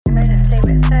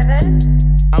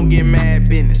I'm getting mad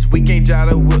business. We can't drive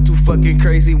the whip too fucking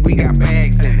crazy. We got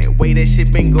bags in it. Way that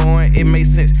shit been going, it makes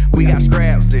sense. We got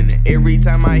scraps in it. Every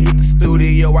time I hit the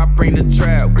studio, I bring the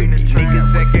trap with me.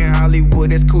 Niggas acting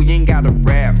Hollywood, that's cool. You ain't gotta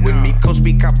rap with me. Coach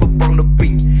be cop up on the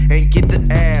beat and get the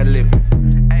ad lib.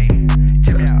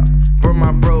 Brought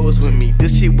my bros with me.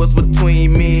 This shit was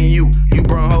between me and you. You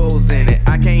burn holes in it.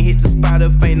 I can't hit the spot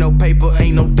if ain't no paper,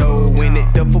 ain't no dough in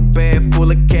it. Duffel bag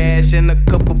full of cash and a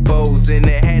couple bows in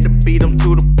it. Had to beat them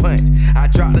to the punch. I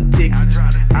dropped the ticket.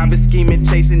 I been scheming,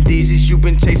 chasing digits. You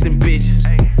been chasing bitches.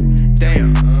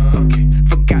 Damn, okay,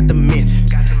 forgot to mention.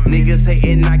 Niggas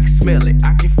hating, I can smell it.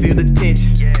 I can feel the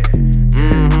tension.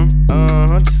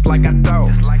 Just like I thought.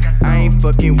 I ain't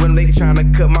fucking when they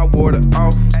tryna cut my water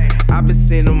off. I been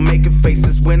seeing them making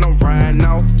faces when I'm riding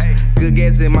off. Good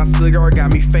gas in my cigar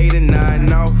got me fading,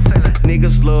 nodding off.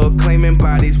 Niggas love claiming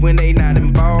bodies when they not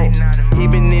involved. He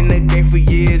been in the game for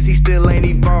years, he still ain't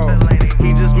evolved.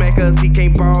 He just mad cause he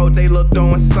can't ball, they love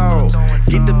throwing salt.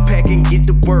 Get the pack and get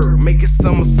the word, make it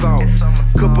somersault.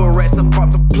 Couple rats up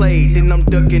off the play, then I'm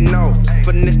ducking off.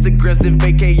 Finesse the grins, then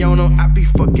vacay on them, I be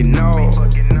fucking off.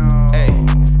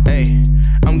 Hey,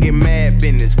 I'm getting mad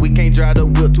business. We can't drive the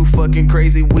whip too fucking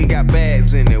crazy. We got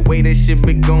bags in it. Way that shit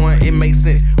been going, it makes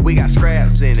sense. We got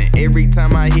scraps in it. Every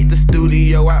time I hit the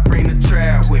studio, I bring the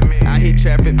trap with me. I hit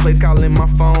traffic place, calling my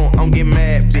phone. I'm getting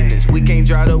mad business. We can't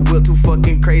drive the whip too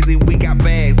fucking crazy. We got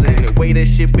bags in it. Way that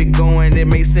shit been going, it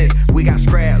makes sense. We got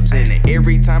scraps in it.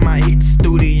 Every time I hit the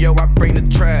studio, I bring the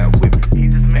trap with me.